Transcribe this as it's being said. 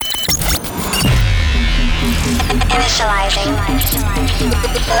Initializing.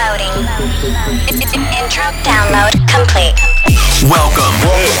 Loading. Intro download complete. Welcome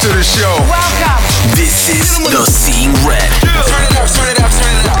to the show. Welcome. This is the Seeing Red. Turn it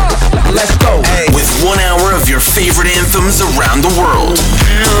up. Let's go. With 1 hour of your favorite anthems around the world.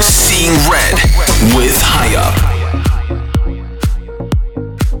 Seeing Red with High Up.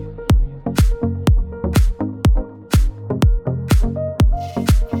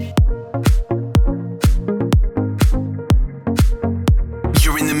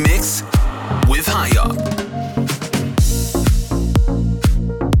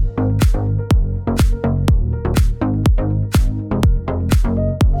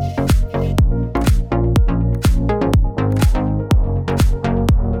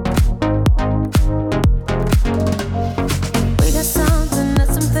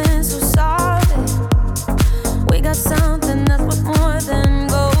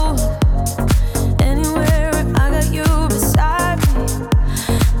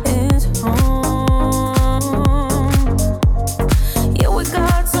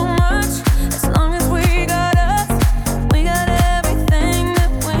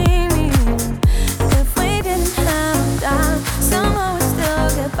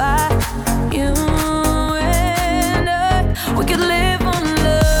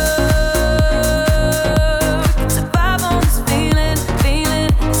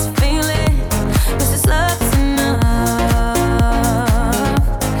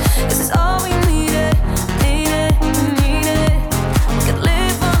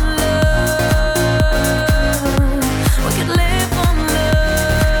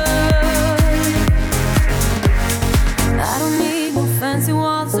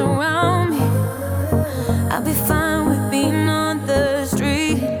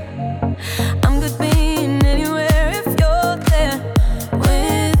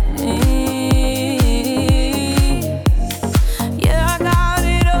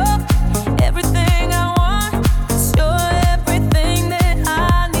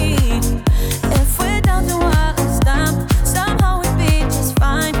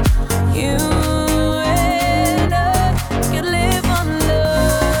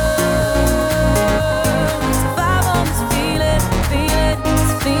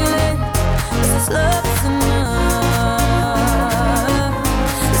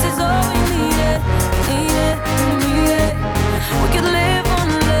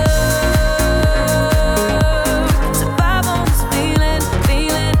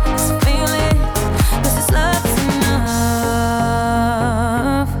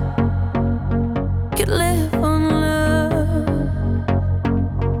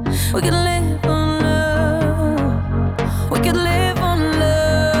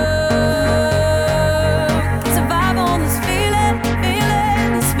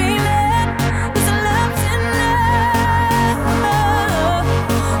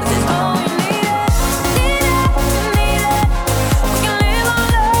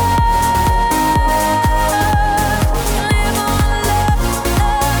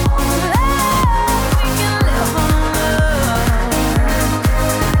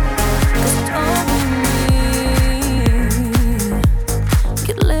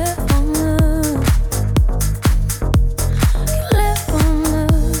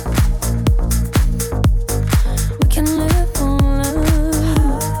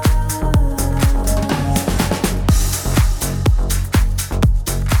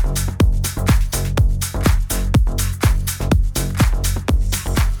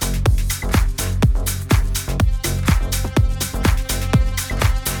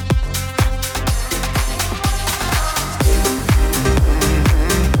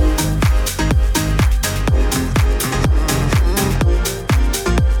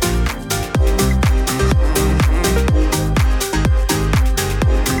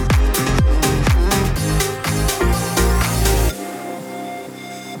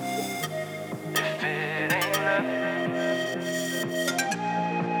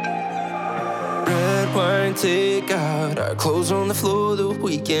 Take out our clothes on the floor, the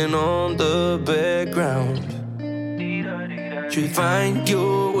weekend on the background. You find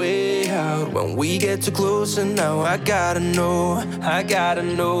your way out when we get too close, and now I gotta know.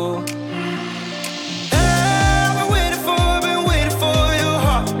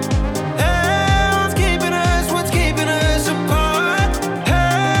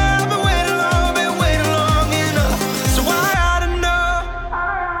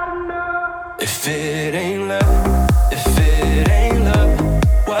 If it ain't love, if it ain't love,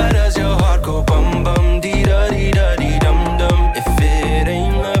 why does your heart go bum bum dee da dee da dee dum dum? If it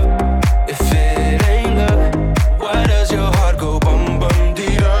ain't love, if it ain't love, why does your heart go bum bum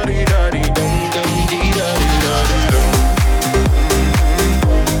dee da dee da dee dum dum dee da dee da dee dum?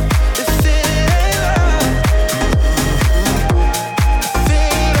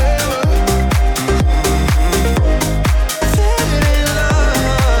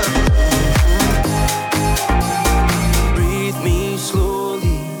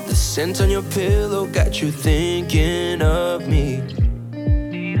 hands on your pillow got you thinking of me.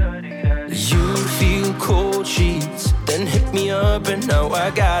 You feel cold sheets, then hit me up, and now I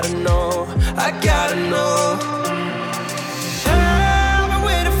gotta know. I've been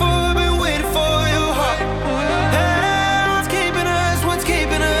waiting for your heart. What's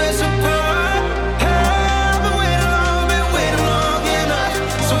keeping us apart? I've been waiting long enough.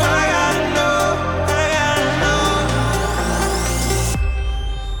 So I gotta know.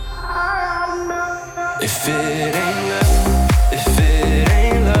 If it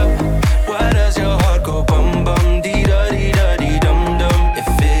ain't love, why does your heart go bum bum dee da dee da dee dum dum? If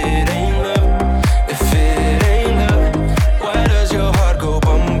it ain't love, why does your heart go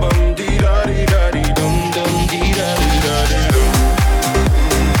bum bum dee da dee da dee dum dum dee da dee da dee dum?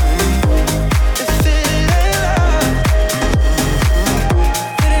 If it ain't love,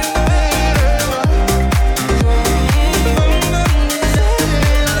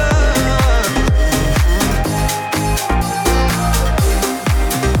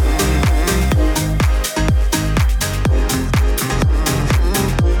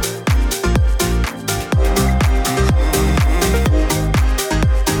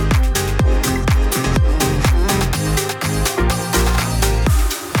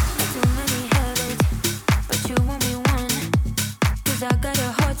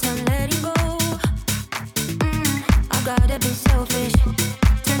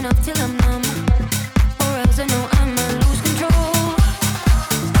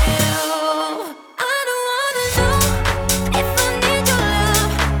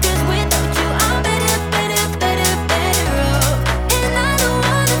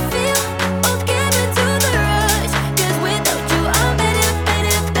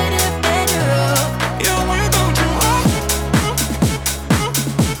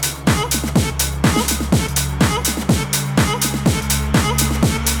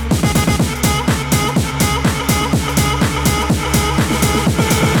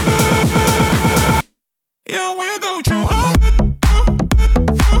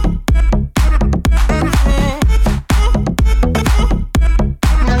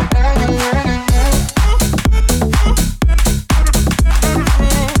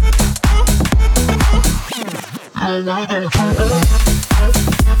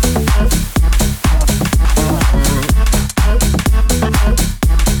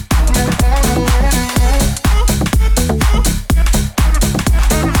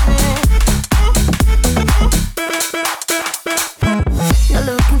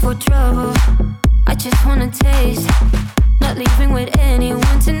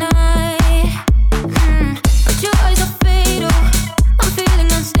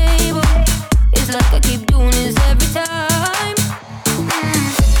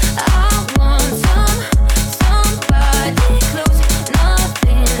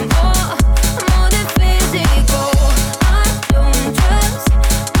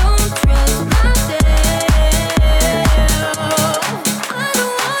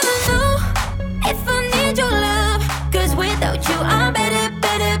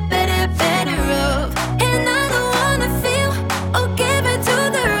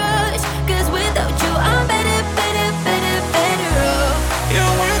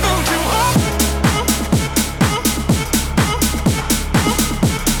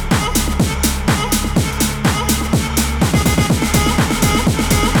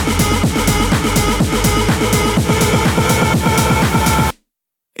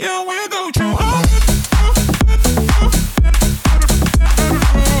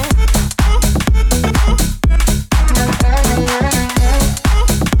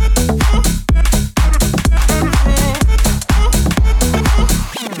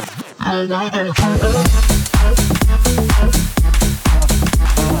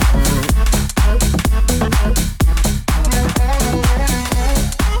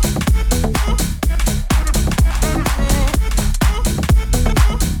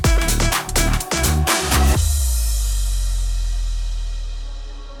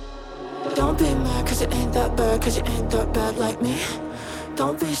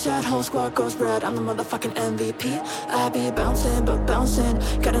 I'm the motherfucking MVP. I be bouncing, but bouncing.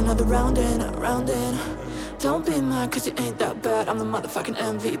 Got another round in, round in. Don't be mad cause it ain't that bad. I'm the motherfucking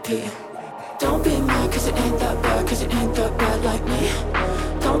MVP. Don't be mad cause it ain't that bad. Cause it ain't that bad like me.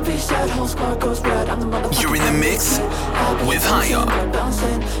 Don't be sad, whole squad goes red. I'm the motherfucking You're in the mix with Higher.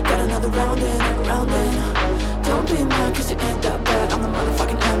 Bouncing, got another round in, round in. Don't be mad cause it ain't that bad. I'm the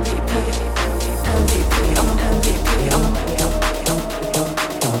motherfucking MVP. MVP, I'm an MVP. I'm an MVP.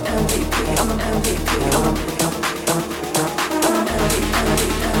 I'm an MVP. I'm an MVP.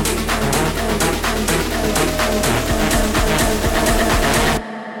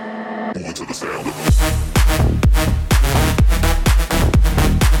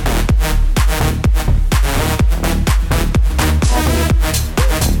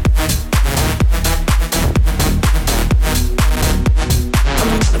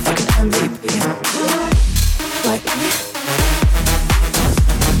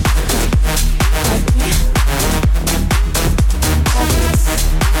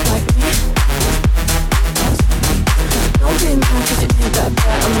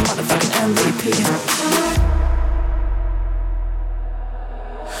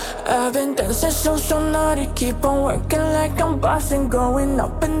 said so naughty. Keep on working like I'm bossing, going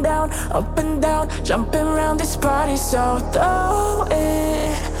up and down, jumping around this party. So throw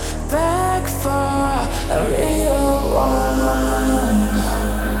it back for a real one.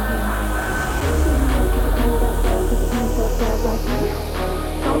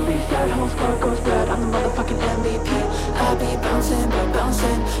 Don't be sad, whole squad goes red. I'm the motherfucking MVP. I be bouncing, but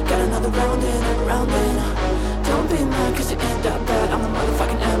bouncing. Got another round in. Don't be mad, cause it ain't that bad. I'm the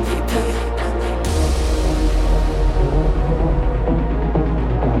motherfucking MVP.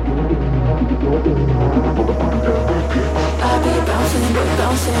 I be bouncing, but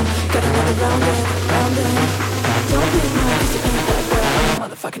bouncing. Got another round in. Don't be mad, cause it ain't that bad. I'm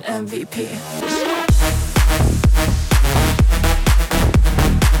the motherfucking MVP.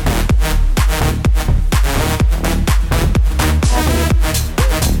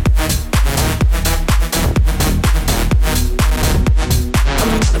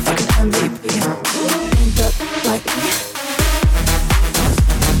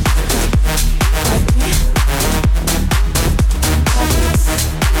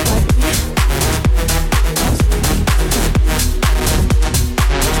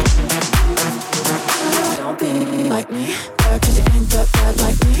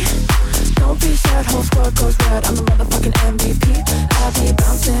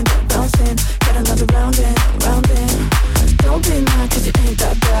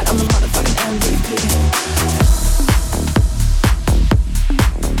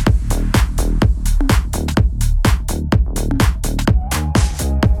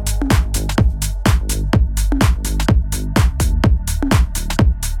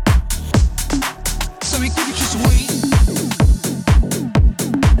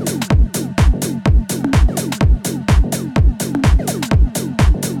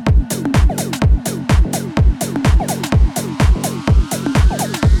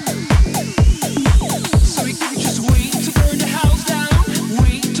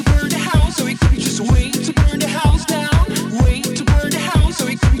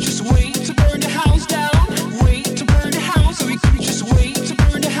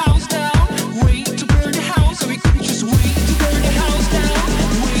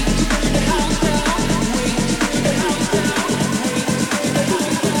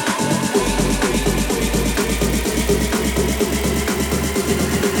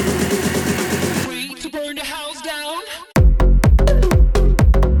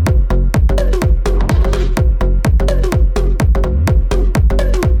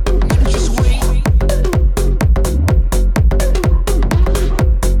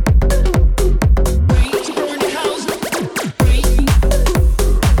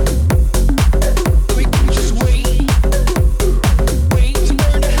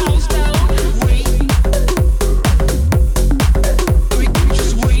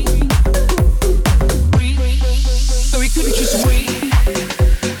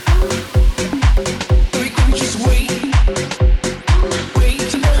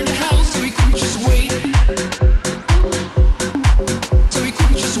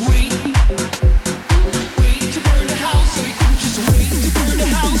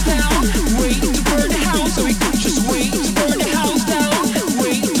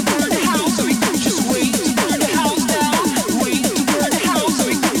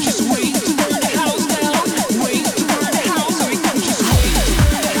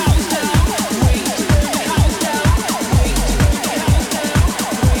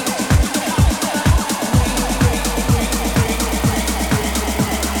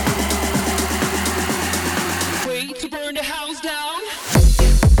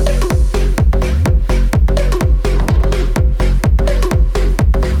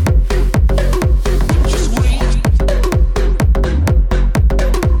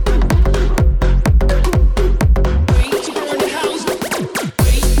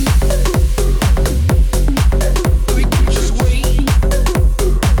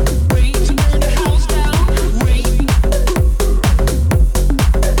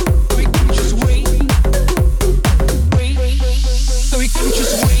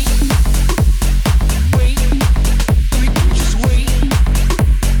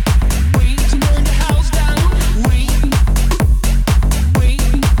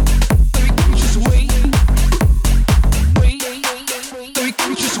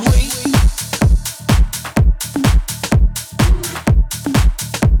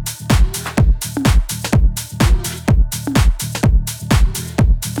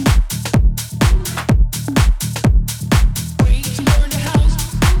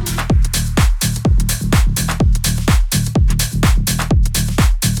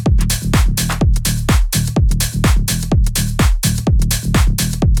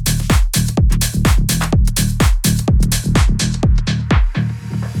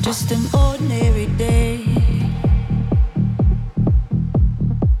 Just an ordinary day.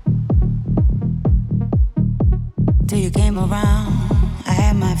 Till you came around, I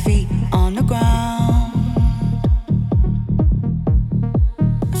had my feet on the ground.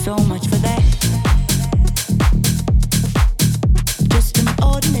 So much for that. Just an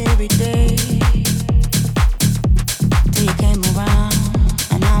ordinary day. Till you came around,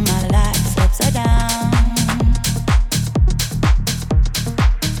 and now my life's upside down.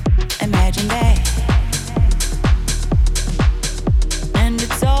 Imagine that. And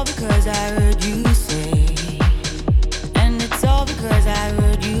it's all because I heard you say. And it's all because I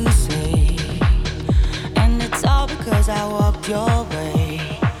heard you say. And it's all because I walked your way.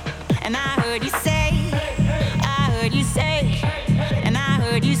 And I heard you say, I heard you say, and I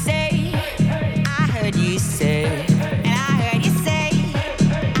heard you say, I heard you say, and I heard you say,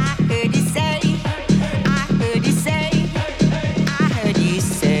 I heard you say, I heard you say, I heard you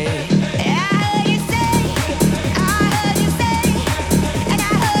say, and I heard you say, I heard you say, and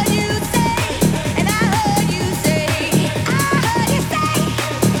I heard you say, and I heard you say, I heard you say,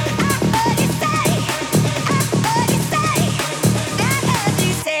 I heard you say, I heard you say, I heard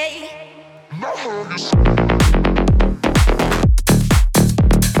you say.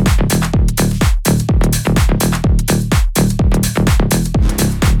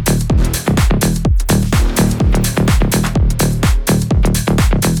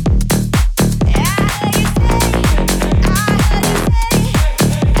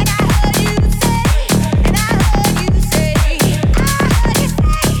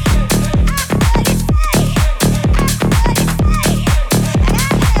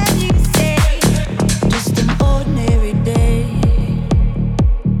 Just an ordinary day.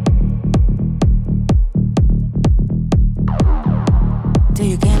 Till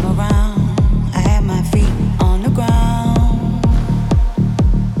you came around, I had my feet on the ground.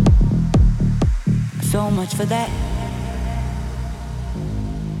 So much for that.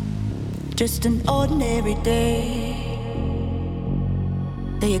 Just an ordinary day.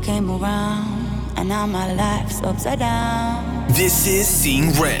 Till you came around, and now my life's upside down. This is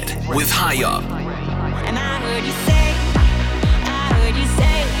Seeing Red with High Up. And I heard you say, I heard you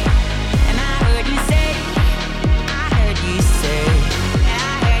say, and I heard you say, I heard you say, and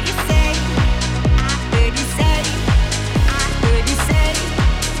I heard you say, I heard you say, I heard you say, I heard you say, and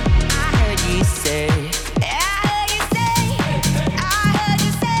I heard you say, I heard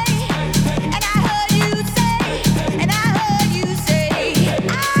you say, and I heard you say, and I heard you say,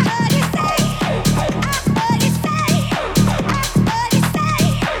 I heard you say, I heard you say, I heard you say,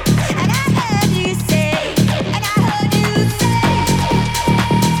 and I heard you say, and I heard you say.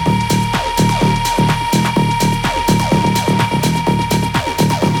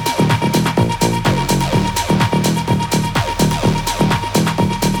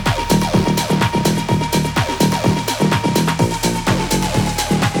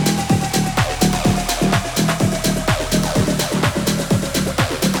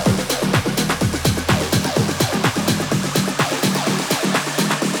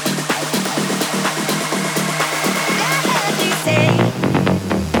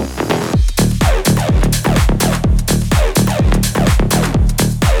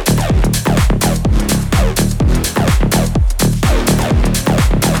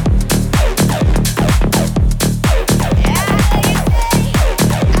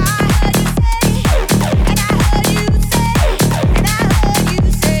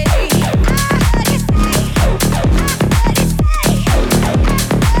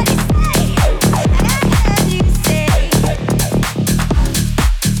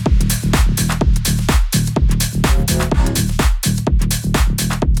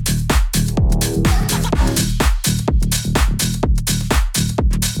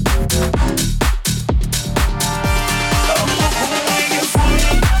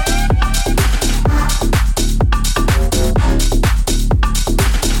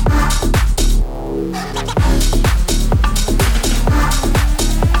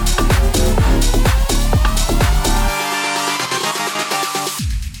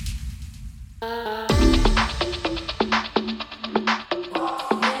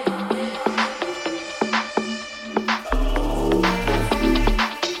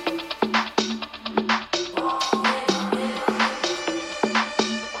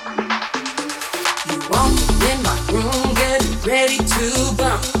 ready to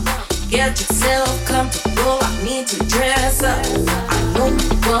bump. Get yourself comfortable, I need to dress up. I know you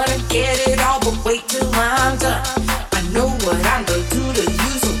wanna get it all, but wait till I'm done. I know what I'm gonna do to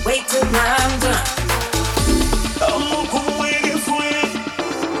you, so wait till I'm done.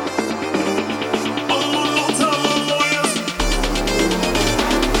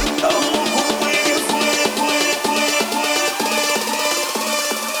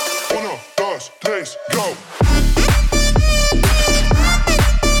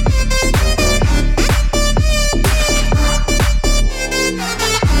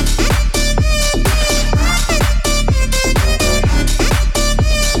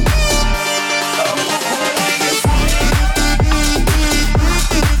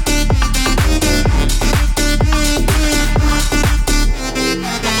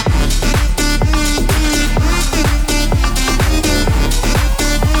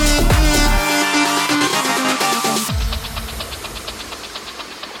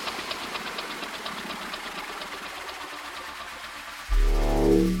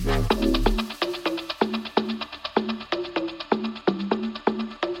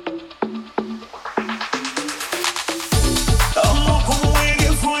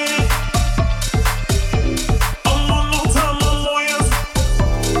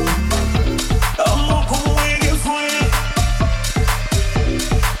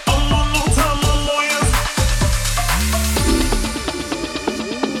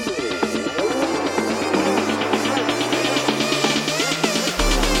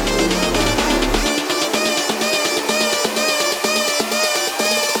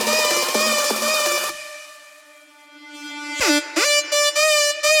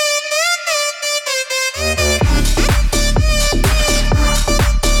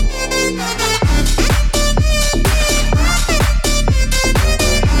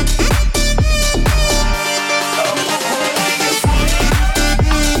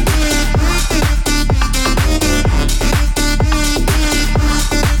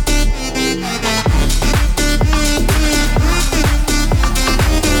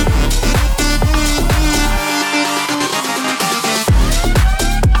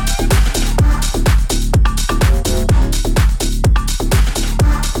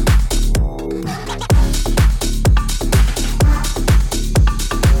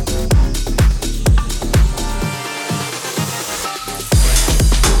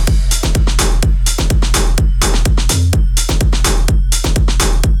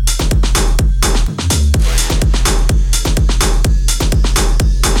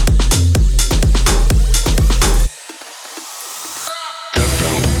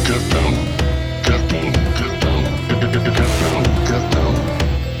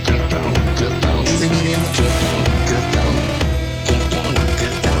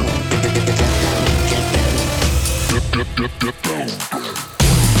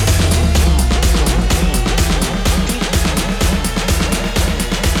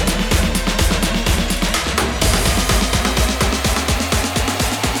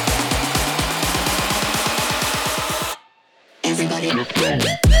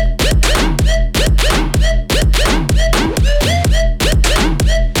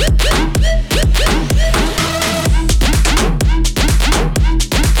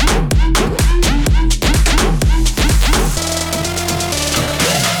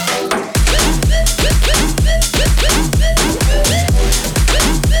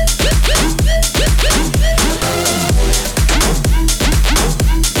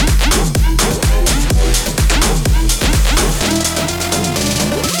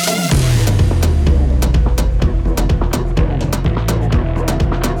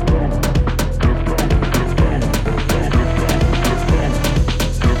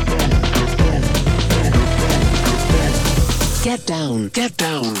 Get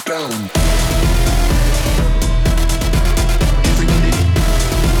down, down.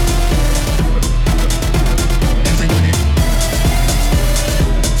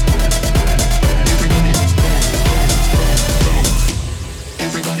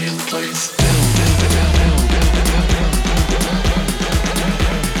 Everybody in the place.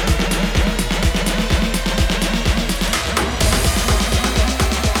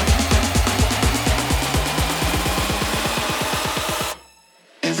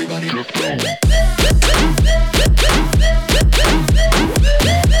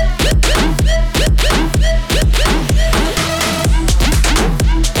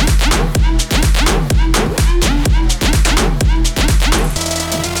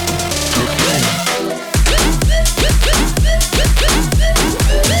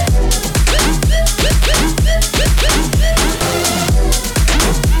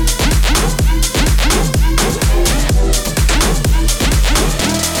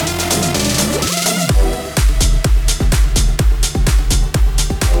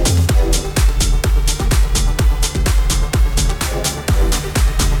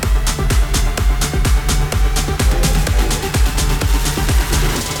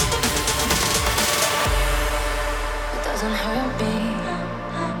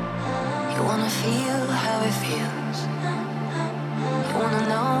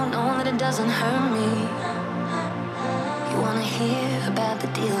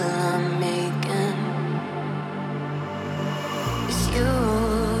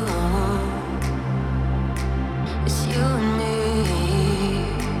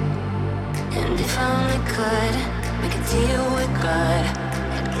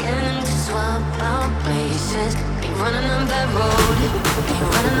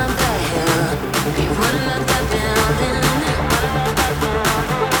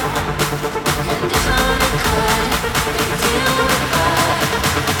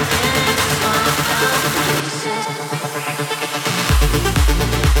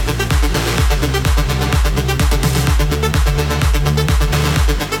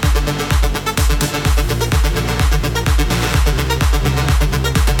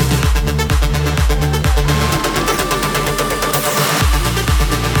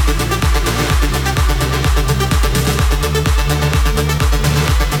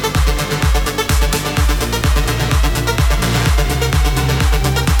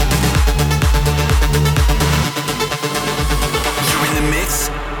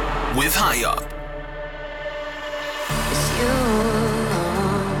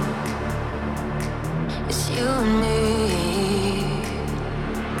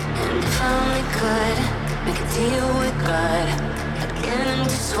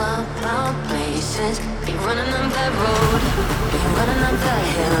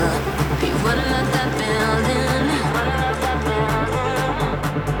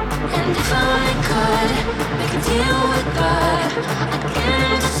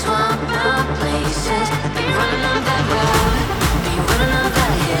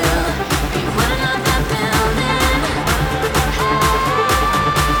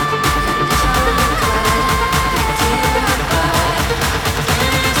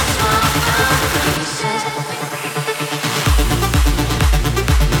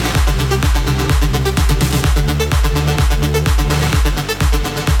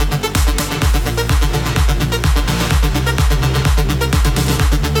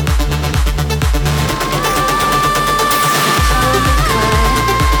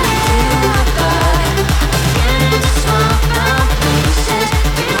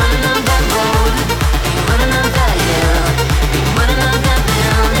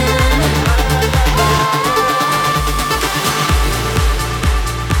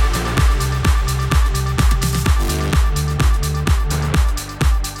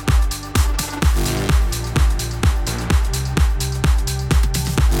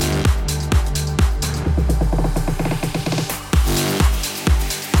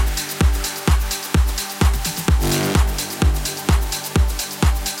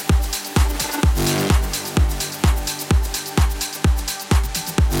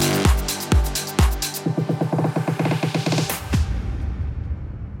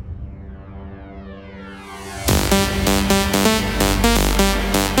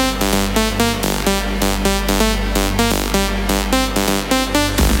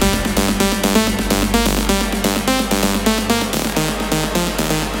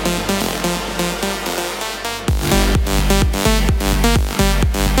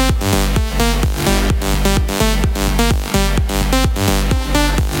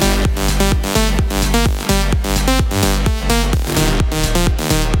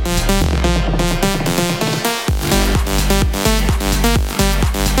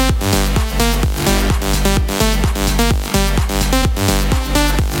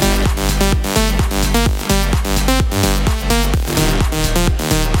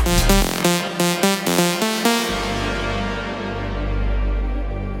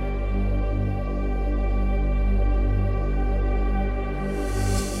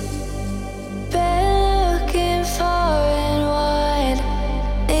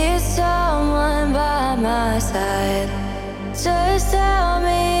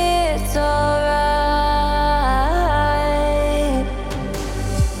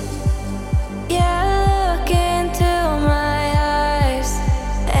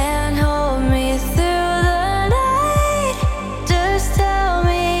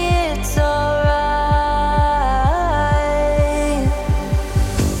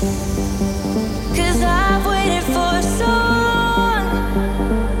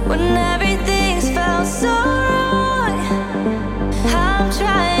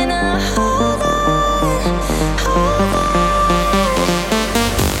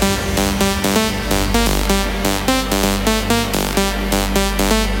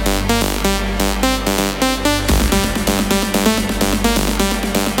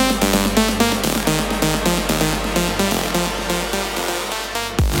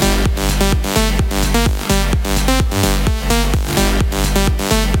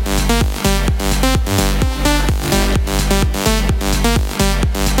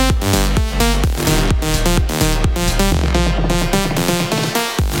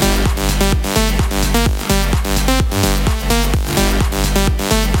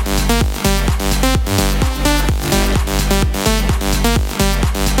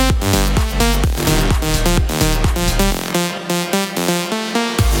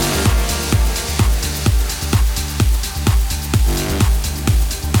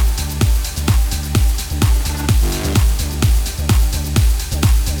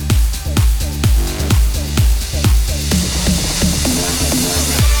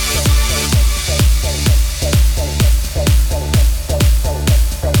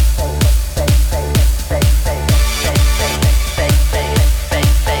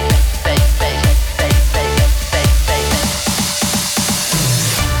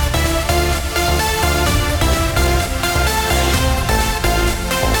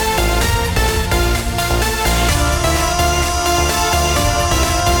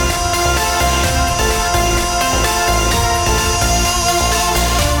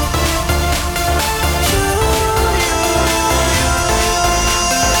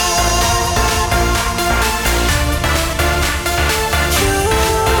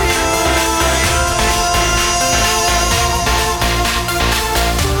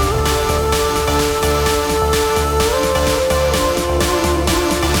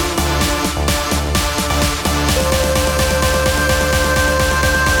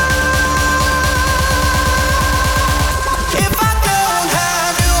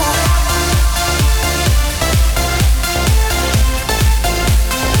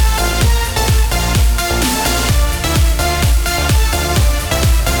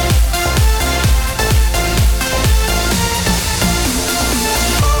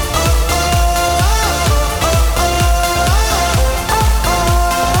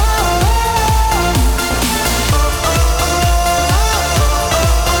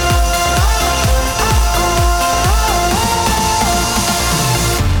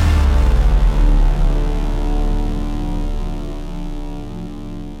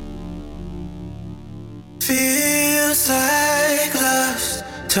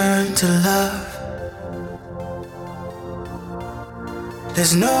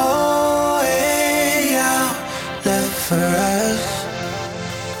 There's no way out left for us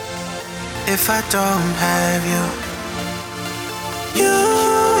if I don't have you. You.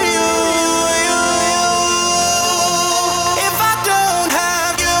 If I don't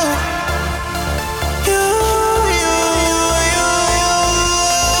have you,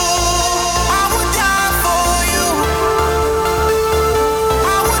 I would die for you.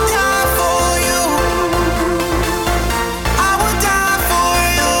 I would die for you. I would die for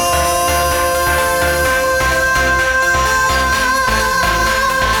you.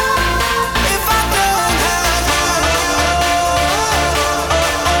 If I don't have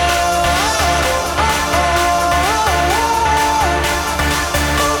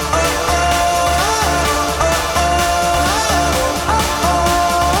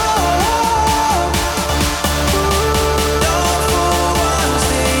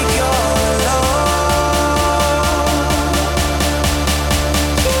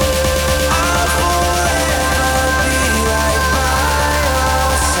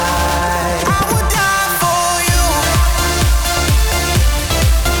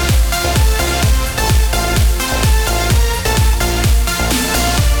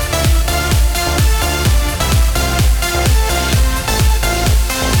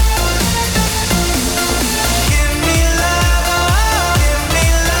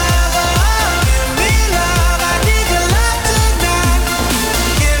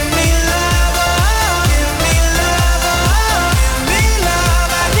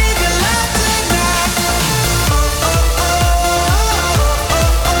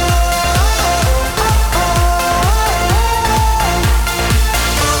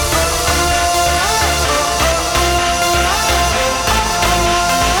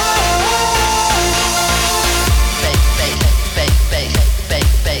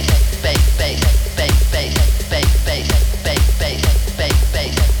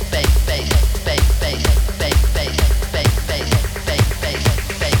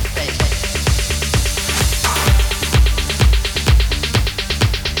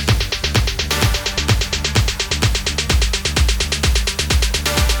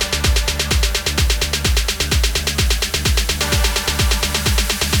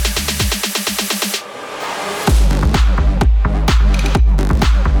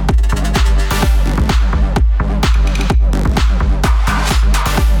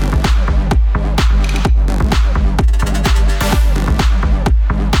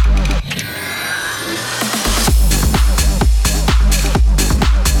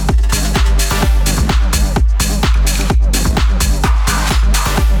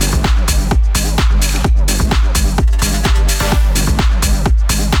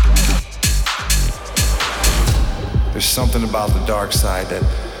something about the dark side that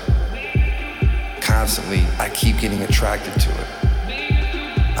constantly I keep getting attracted to it.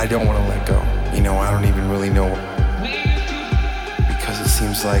 I don't want to let go. You know, I don't even really know, because it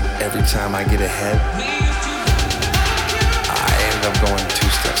seems like every time I get ahead, I end up going 2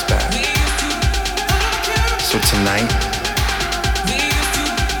 steps back. So tonight,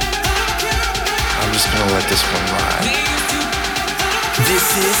 I'm just gonna let this one ride.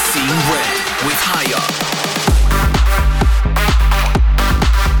 This is Seeing Red with High Up.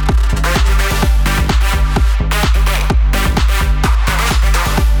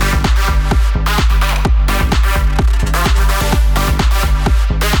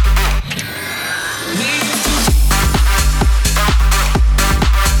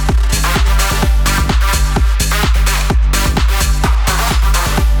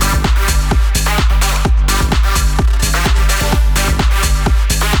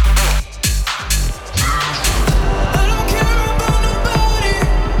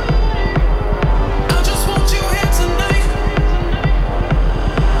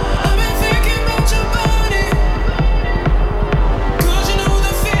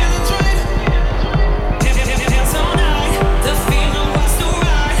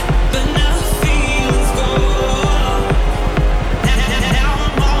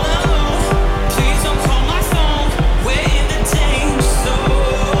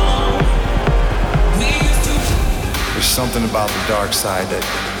 Side that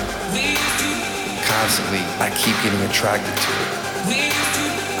constantly I keep getting attracted to it.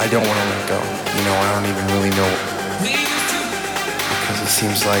 I don't want to let go. You know, I don't even really know, because it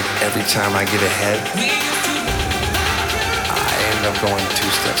seems like every time I get ahead, I end up going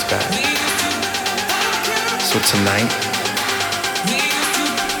 2 steps back. So tonight,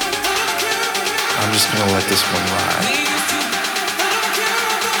 I'm just gonna let this one ride.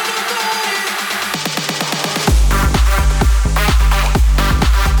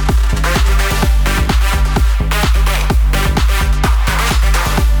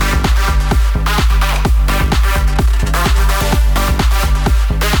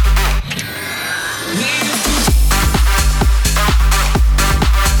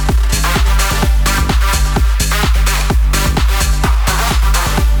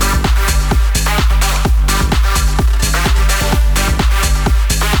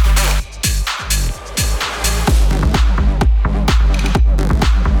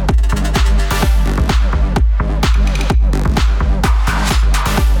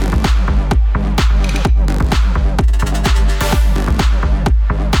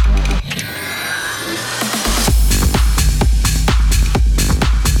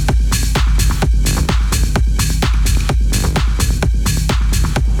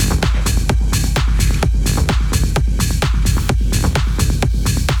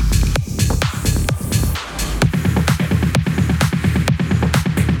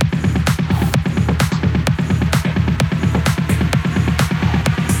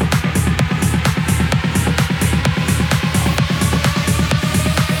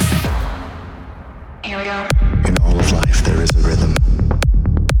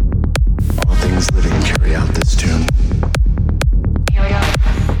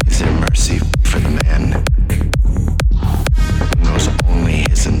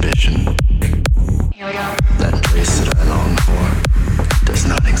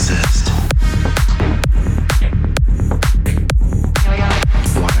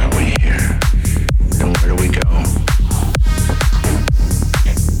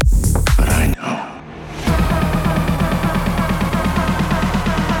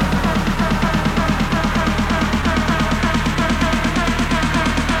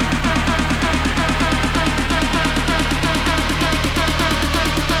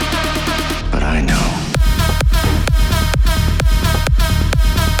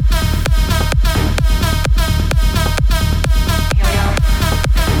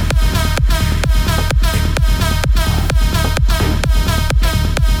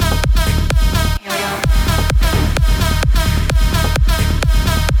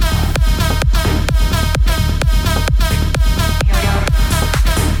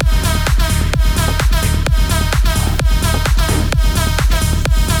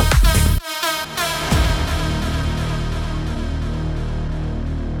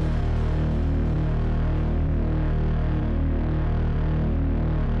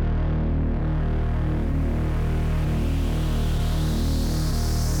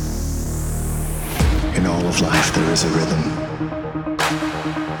 of life there is a rhythm.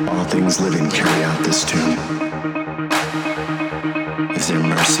 All things living carry out this tune. Is there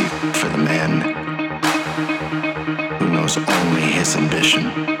mercy for the man who knows only his ambition?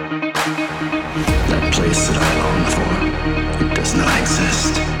 That place that I long for, it does not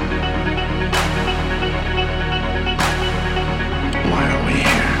exist. Why are we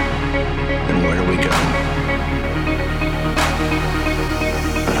here? And where do we go?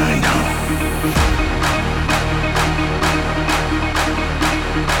 But I know.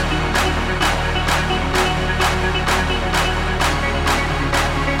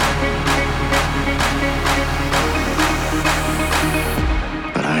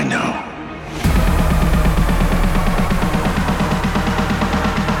 But I know.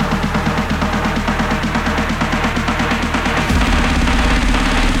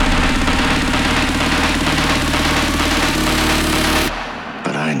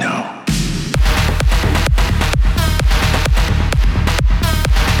 But I know.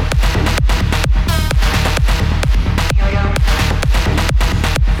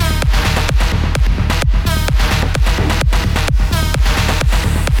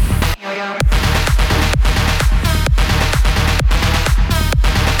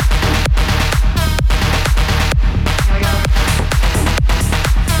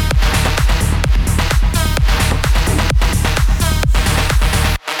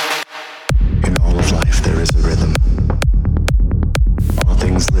 In all of life there is a rhythm. All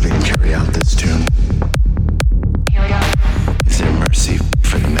things living carry out this tune. Is there mercy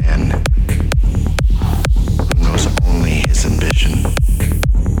for the man who knows only his ambition?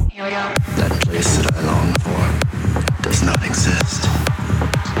 That place that I long for does not exist.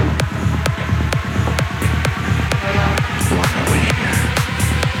 Why are we here?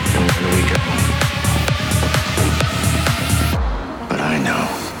 And where do we go? But I know.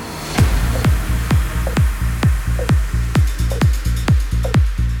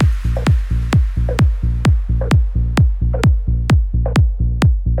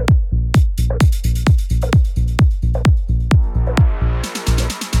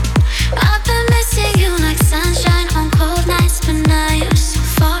 I've been missing you like sunshine on cold nights, but now you're so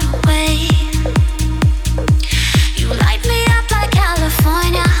far away. You light me up like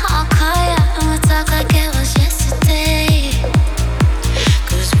California. I'll call ya and we'll talk like it was yesterday.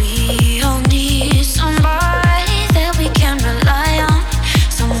 'Cause we all need somebody that we can rely on,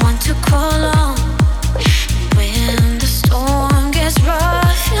 someone to call on. When the storm gets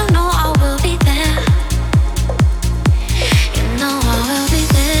rough, you know I will be there. You know I will be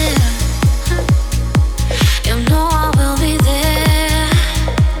there. You know I will be there.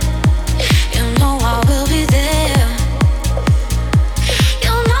 You know I will be there.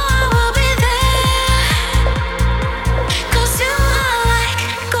 You know I will be there. 'Cause you are like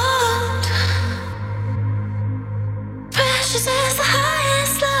gold. Precious is the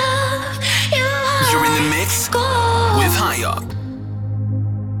highest love. You are You're in the like mix gold. with High Up.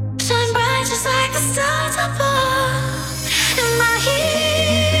 Shine bright just like the stars above. And my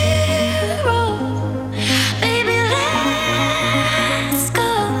hero, baby, let's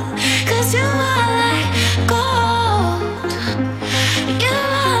go. 'Cause you are like gold. You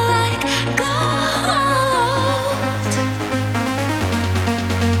are like gold.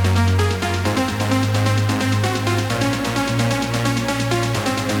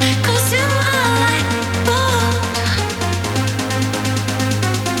 'Cause you are like gold.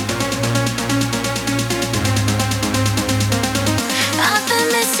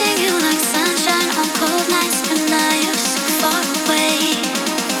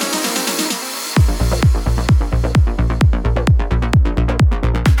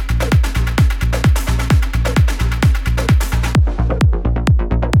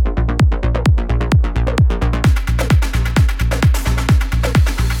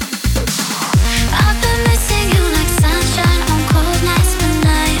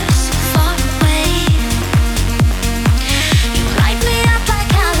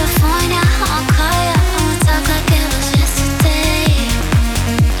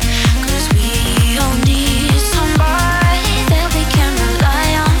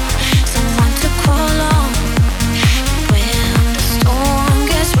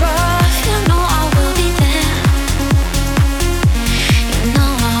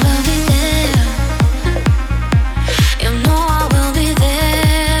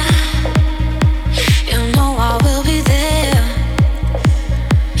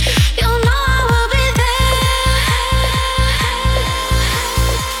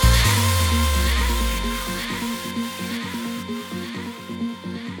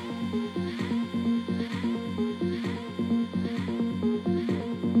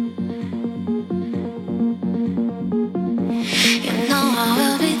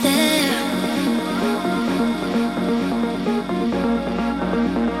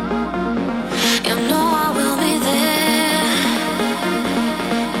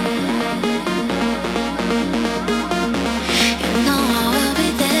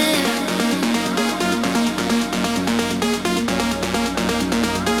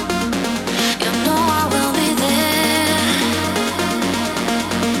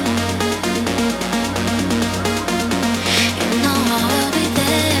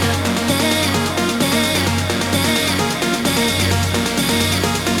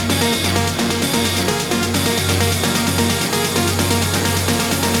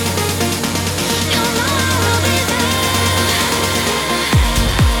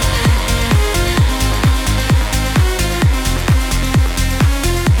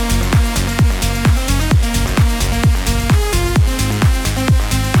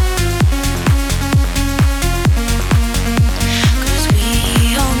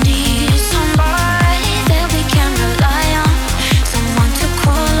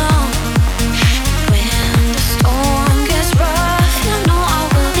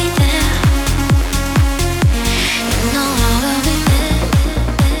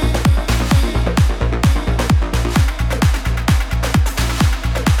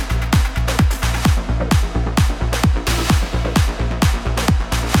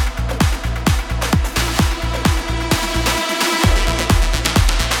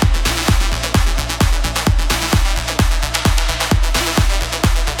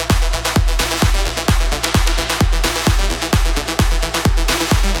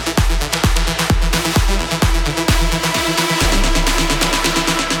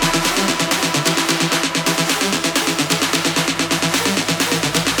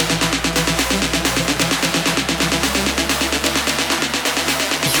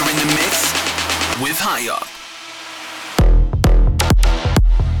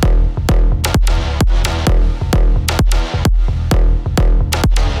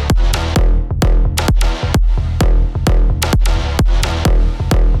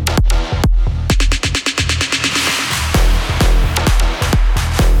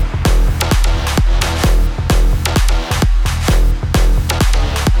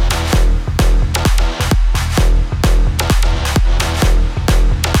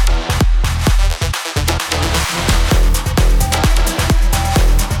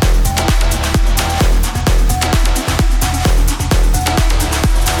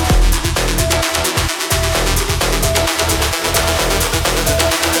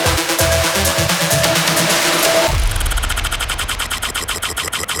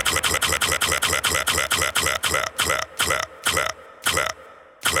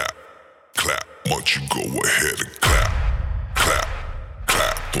 don't you go ahead and clap, clap,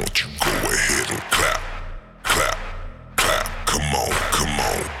 clap. Won't you go ahead and clap, clap, clap. Come on,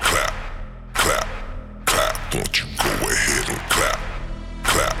 clap, clap, clap. Won't you go ahead and clap,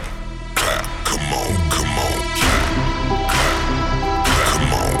 clap, clap. Come on, come on,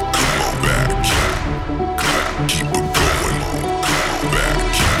 back, clap. Keep it going, back,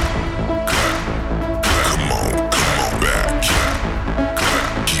 clap. Come on, back, clap.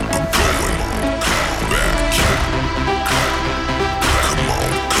 Keep it going, back, come on,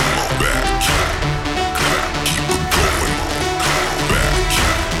 back.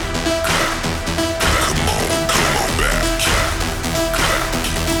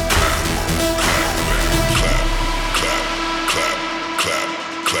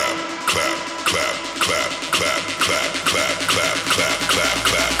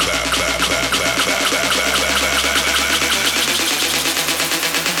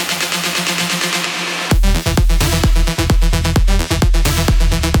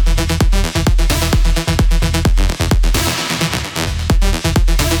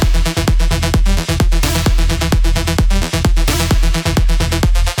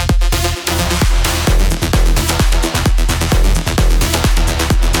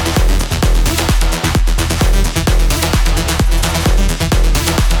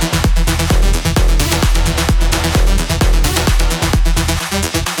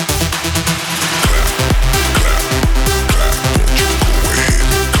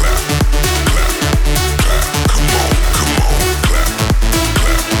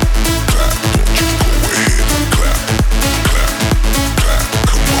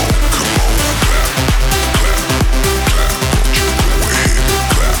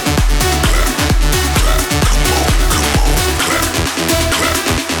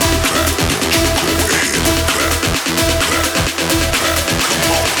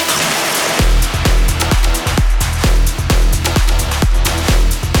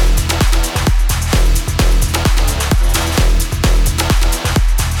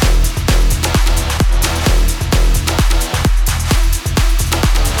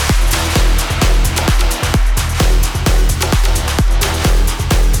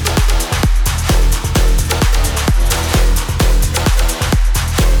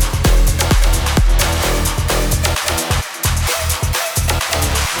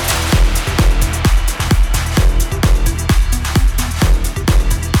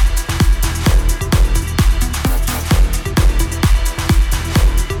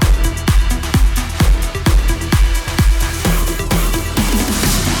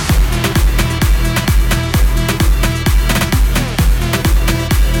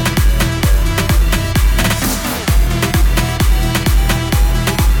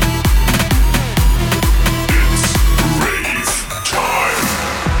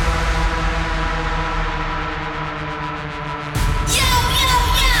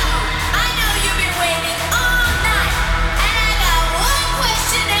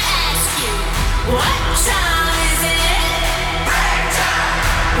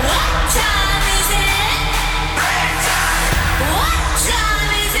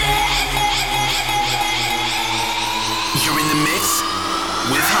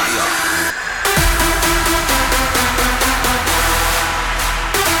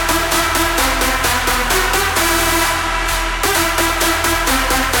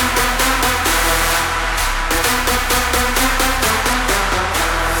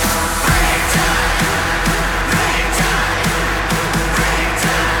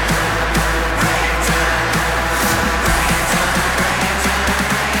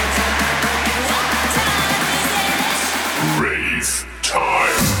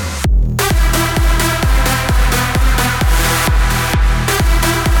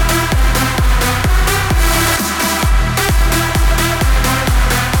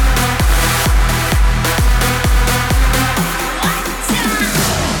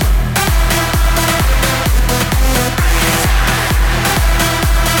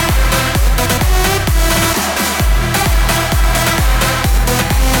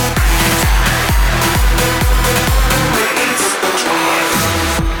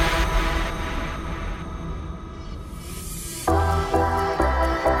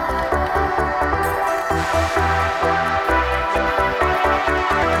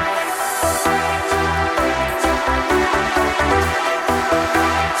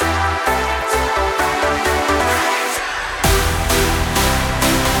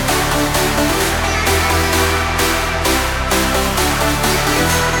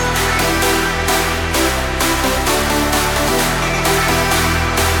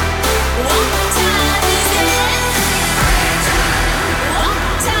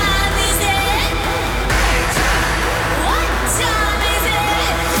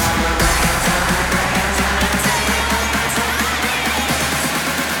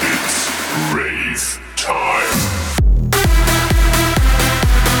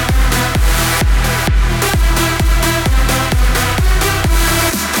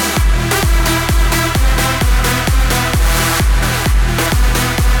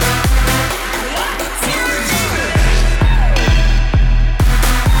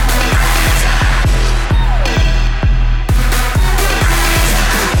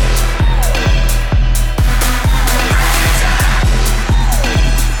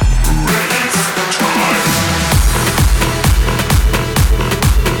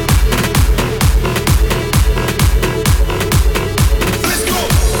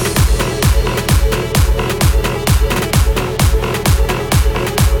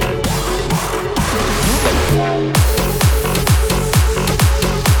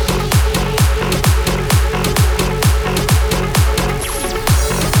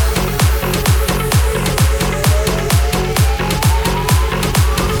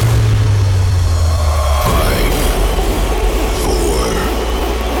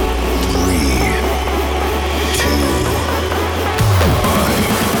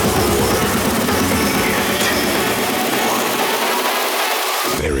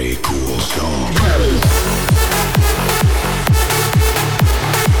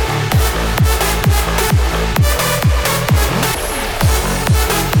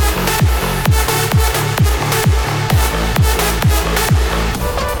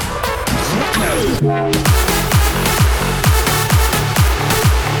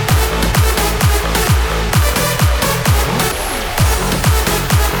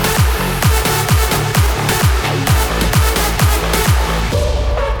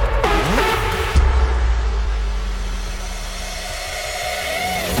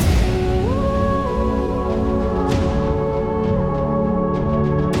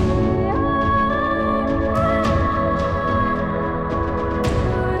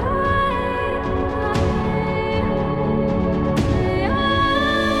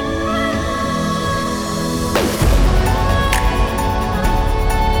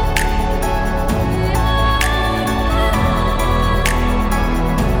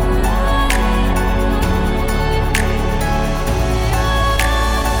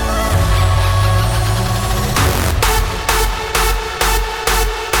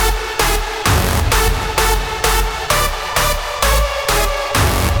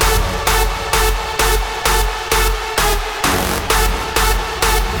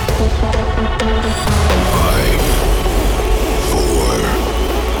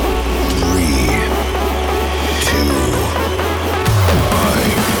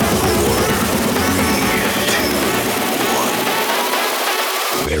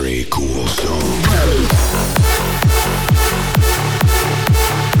 very cool song.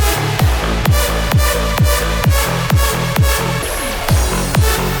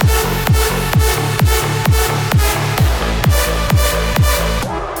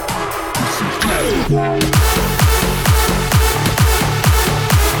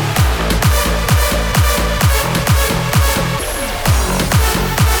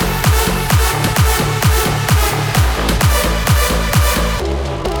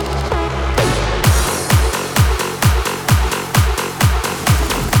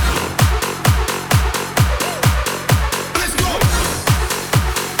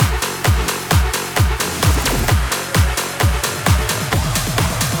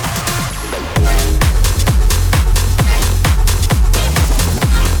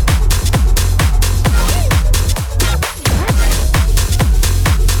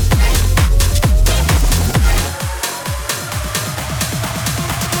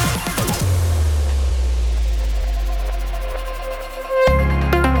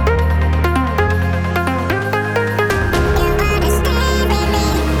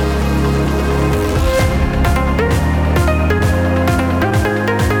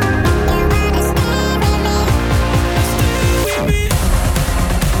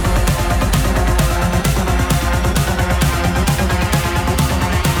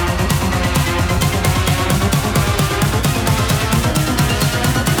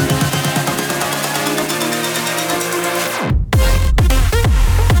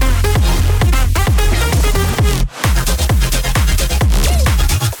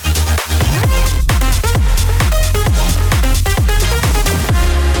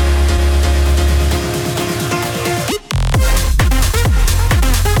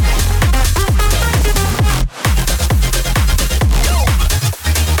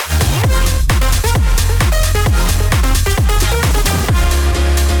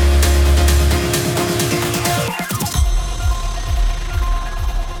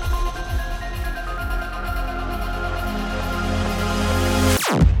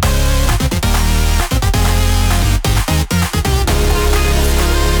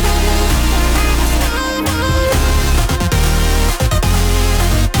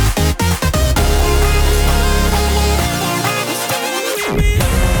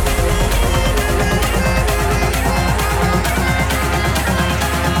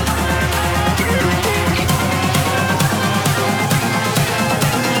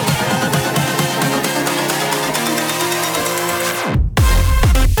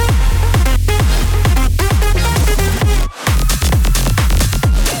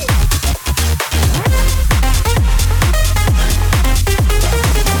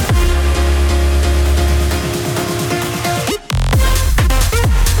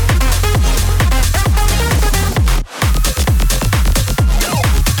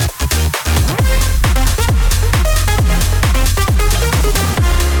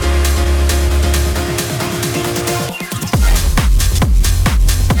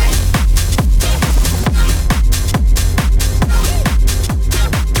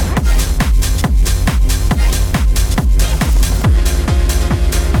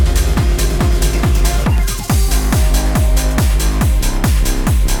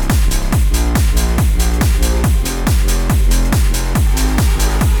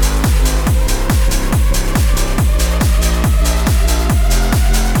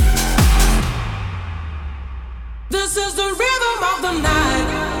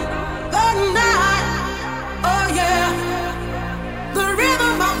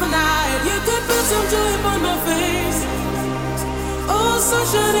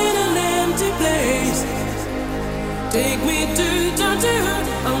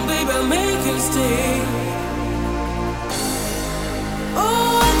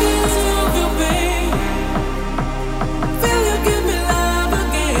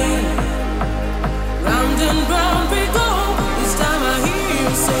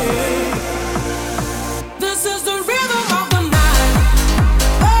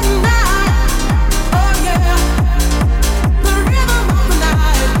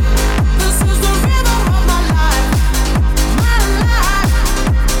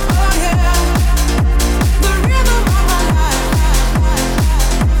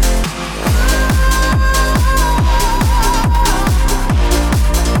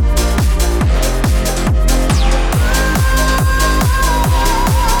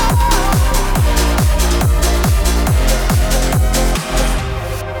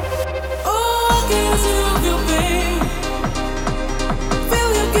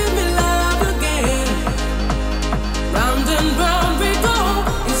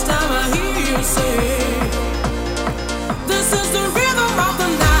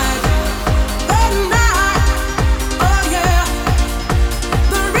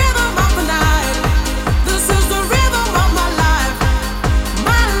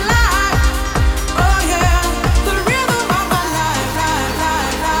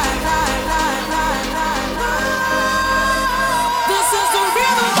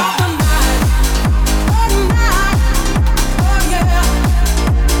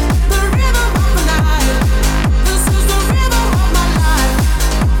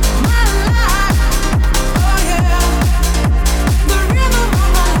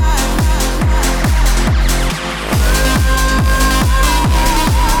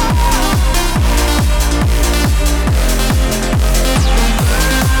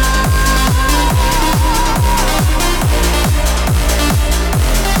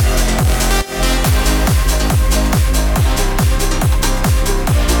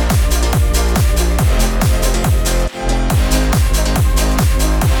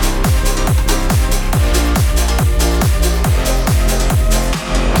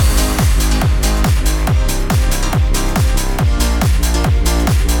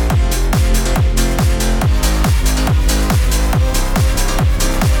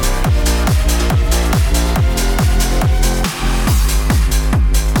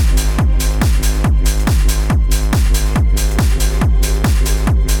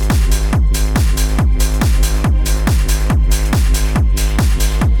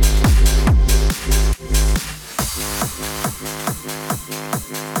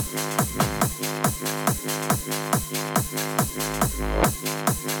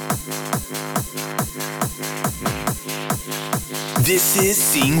 This is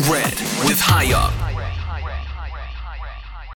Seeing Red with High Up.